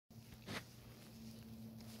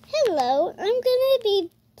Hello, I'm gonna be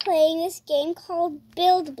playing this game called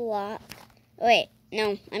Build Block. Wait,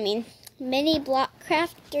 no, I mean Mini Block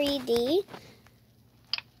Craft 3D.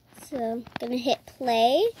 So I'm gonna hit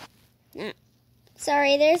play. Nah,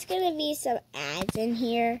 sorry, there's gonna be some ads in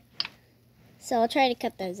here, so I'll try to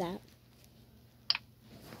cut those out.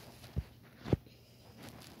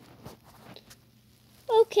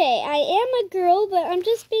 Okay, I am a girl, but I'm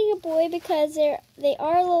just being a boy because they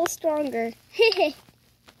are a little stronger.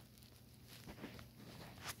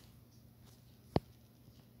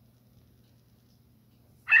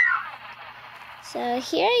 So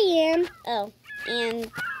here I am. Oh,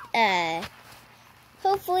 and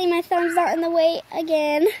hopefully my thumb's not in the way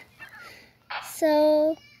again.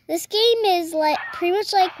 So this game is like pretty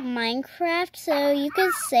much like Minecraft. So you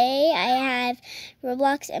could say I have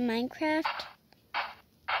Roblox and Minecraft.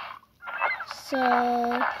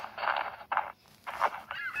 So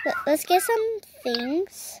let's get some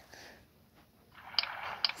things,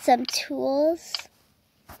 some tools.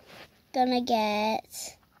 Gonna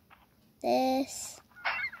get this.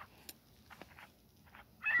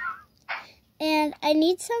 And I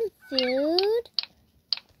need some food.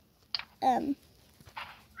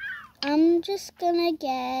 I'm just gonna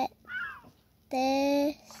get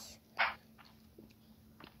this.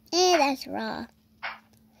 And that's raw.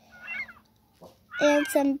 And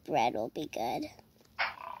some bread will be good.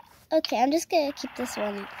 Okay, I'm just gonna keep this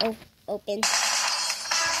one open.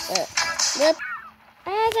 Whoop. As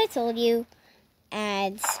I told you,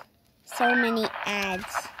 ads. So many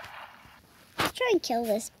ads. Let's try and kill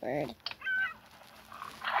this bird.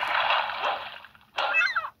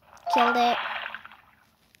 Killed it.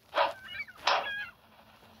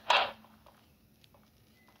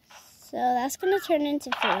 So that's gonna turn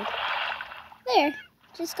into food. There,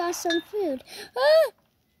 just got some food. Ah!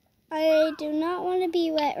 I do not want to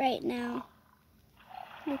be wet right now.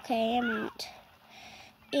 Okay, I'm out.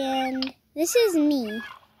 And this is me.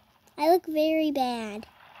 I look very bad.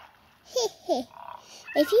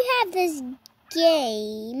 If you have this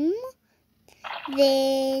game,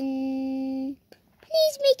 then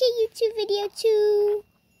please make a YouTube video too.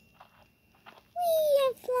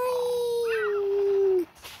 I'm flying.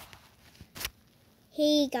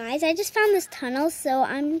 Hey guys, I just found this tunnel, so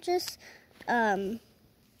I'm gonna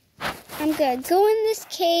go in this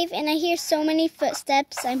cave, and I hear so many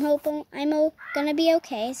footsteps. I'm hoping I'm gonna be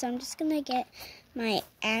okay, so I'm just gonna get my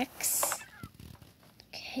axe.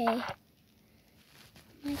 Okay.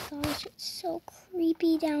 Oh my gosh, it's so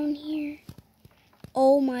creepy down here.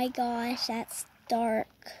 Oh my gosh, that's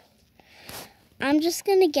dark. I'm just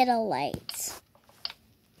gonna get a light.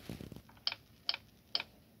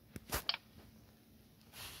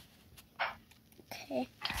 Okay.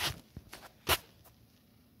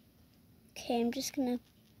 Okay, I'm just gonna,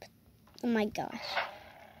 oh my gosh.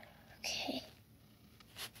 Okay.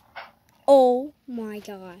 Oh my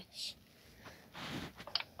gosh.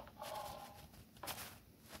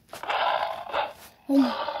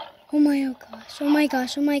 Oh my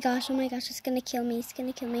gosh, it's gonna kill me, No, now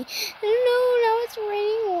it's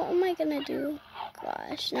raining, what am I gonna do?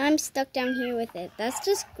 Gosh, now I'm stuck down here with it. That's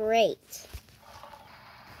just great.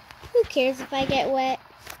 Who cares if I get wet?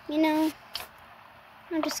 You know,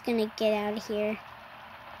 I'm just gonna get out of here.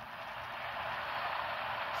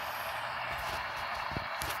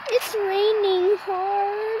 It's raining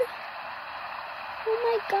hard. Oh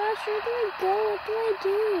my gosh, where do I go? What do I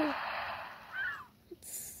do?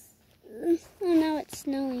 Oh, now it's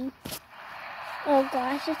snowing. Oh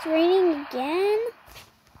gosh, it's raining again.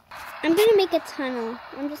 I'm gonna make a tunnel.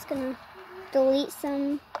 I'm just gonna delete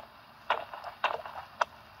some.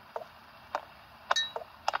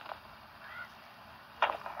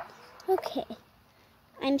 Okay,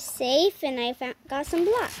 I'm safe and I got some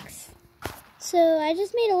blocks. So I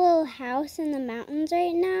just made a little house in the mountains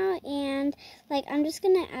right now, and like I'm just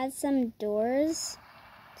gonna add some doors.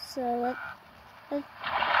 So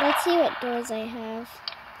let's see what doors I have.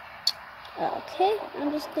 Okay,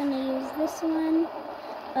 I'm just gonna use this one.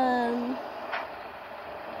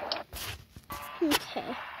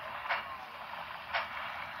 Okay.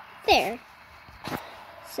 There.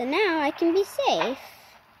 So now I can be safe.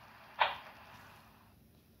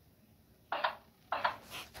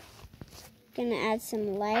 Gonna add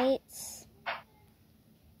some lights.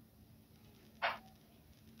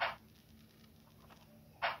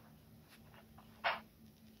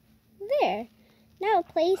 There. Now the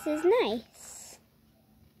place is nice.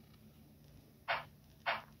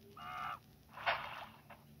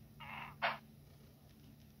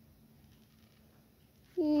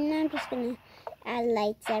 And I'm just gonna add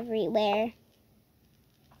lights everywhere.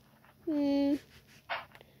 Okay,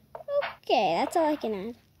 that's all I can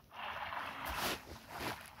add.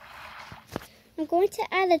 I'm going to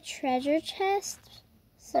add a treasure chest,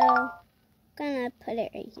 so I'm gonna put it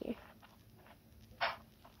right here.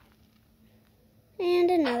 And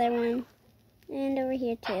another one. And over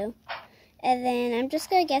here too. And then I'm just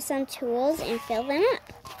gonna get some tools and fill them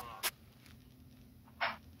up.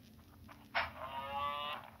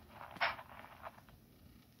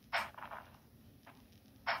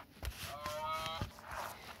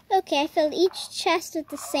 Okay, I filled each chest with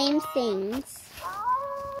the same things.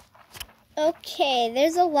 Okay,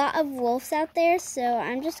 there's a lot of wolves out there, so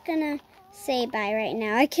I'm just gonna say bye right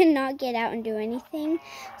now. I cannot get out and do anything.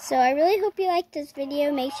 So I really hope you liked this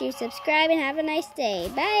video. Make sure you subscribe and have a nice day.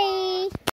 Bye!